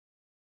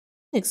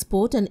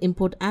Export and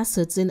import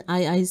assets in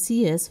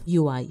IICS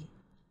UI.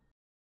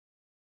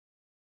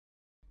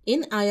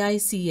 In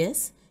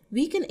IICS,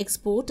 we can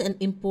export and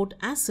import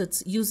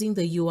assets using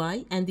the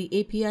UI and the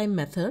API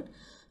method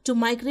to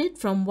migrate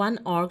from one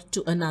org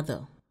to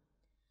another.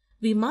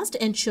 We must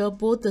ensure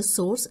both the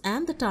source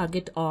and the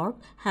target org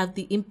have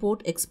the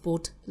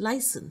import-export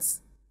license.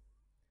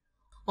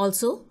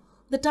 Also,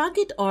 the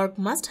target org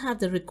must have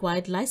the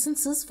required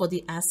licenses for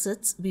the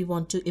assets we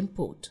want to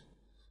import.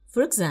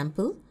 For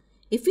example,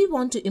 if we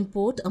want to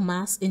import a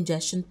mass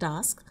ingestion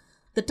task,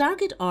 the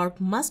target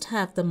org must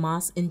have the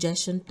mass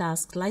ingestion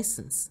task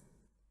license.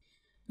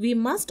 We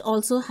must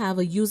also have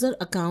a user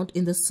account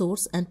in the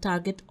source and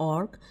target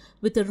org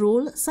with a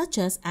role such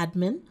as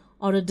admin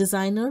or a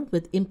designer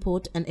with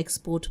import and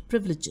export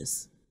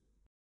privileges.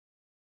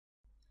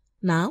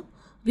 Now,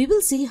 we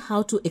will see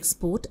how to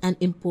export and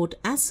import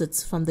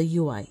assets from the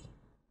UI.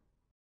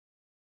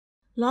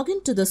 Log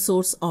in to the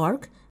source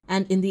org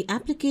and in the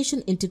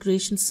Application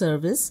Integration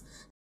Service,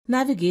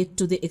 navigate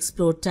to the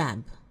Explore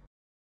tab.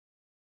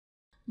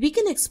 We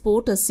can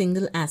export a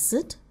single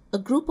asset, a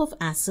group of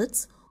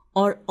assets,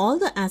 or all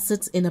the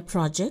assets in a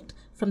project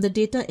from the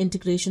Data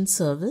Integration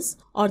Service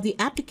or the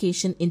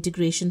Application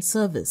Integration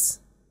Service.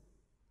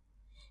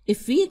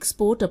 If we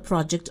export a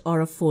project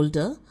or a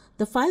folder,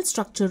 the file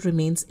structure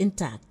remains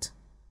intact.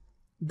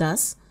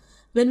 Thus,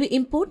 when we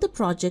import the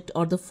project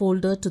or the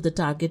folder to the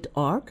target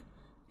org,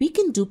 we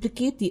can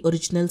duplicate the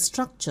original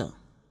structure.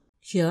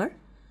 Here,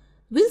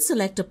 we'll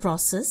select a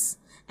process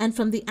and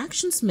from the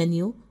Actions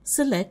menu,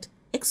 select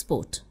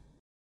Export.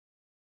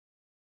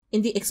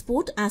 In the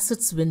Export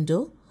Assets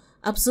window,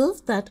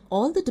 observe that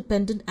all the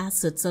dependent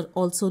assets are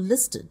also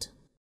listed.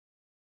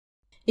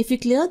 If we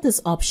clear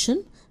this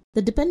option,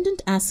 the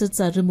dependent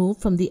assets are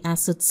removed from the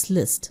assets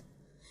list.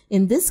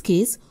 In this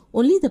case,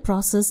 only the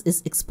process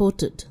is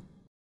exported.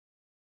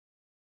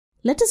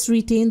 Let us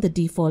retain the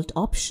default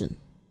option.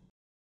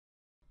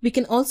 We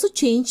can also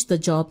change the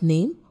job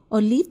name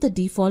or leave the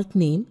default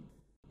name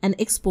and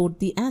export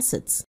the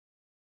assets.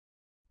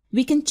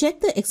 We can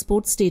check the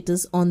export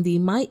status on the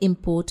My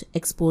Import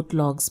Export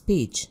Logs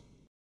page.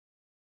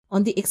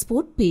 On the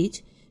export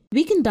page,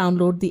 we can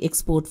download the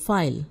export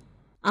file.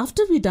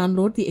 After we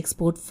download the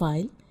export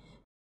file,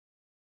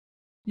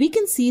 we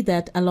can see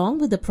that along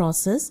with the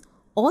process,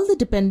 all the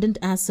dependent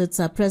assets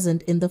are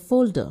present in the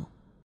folder.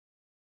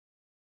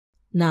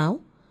 Now,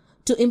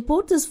 to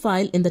import this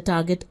file in the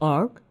target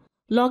org,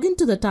 log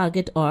into the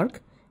target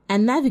org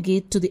and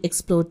navigate to the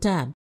Explore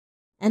tab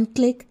and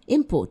click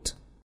Import.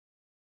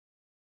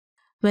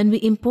 When we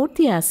import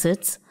the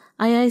assets,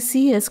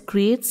 IICS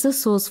creates the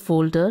source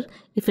folder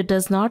if it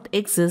does not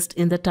exist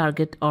in the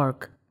target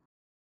org.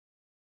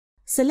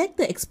 Select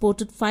the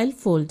exported file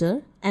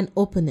folder and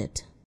open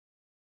it.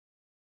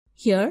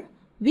 Here,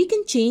 we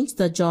can change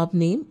the job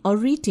name or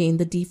retain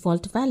the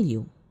default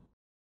value.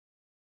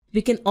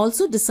 We can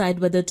also decide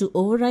whether to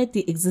override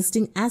the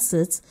existing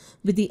assets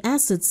with the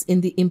assets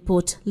in the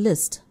import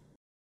list.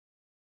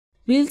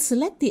 We'll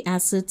select the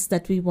assets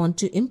that we want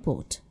to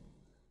import.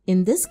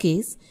 In this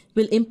case,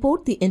 we'll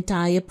import the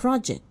entire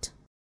project.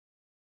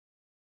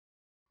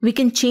 We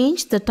can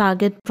change the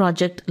target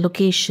project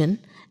location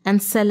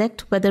and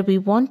select whether we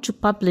want to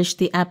publish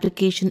the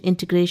application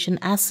integration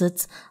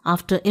assets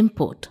after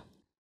import.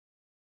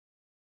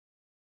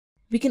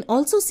 We can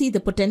also see the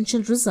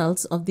potential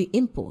results of the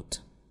import.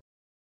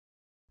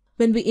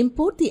 When we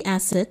import the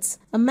assets,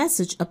 a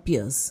message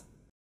appears.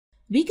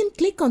 We can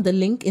click on the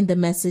link in the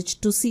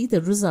message to see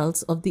the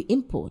results of the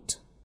import.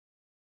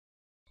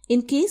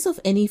 In case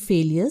of any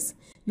failures,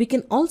 we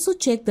can also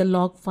check the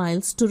log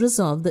files to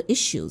resolve the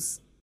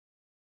issues.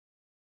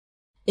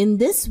 In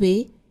this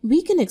way,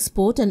 we can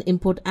export and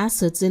import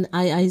assets in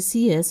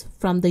IICS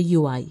from the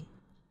UI.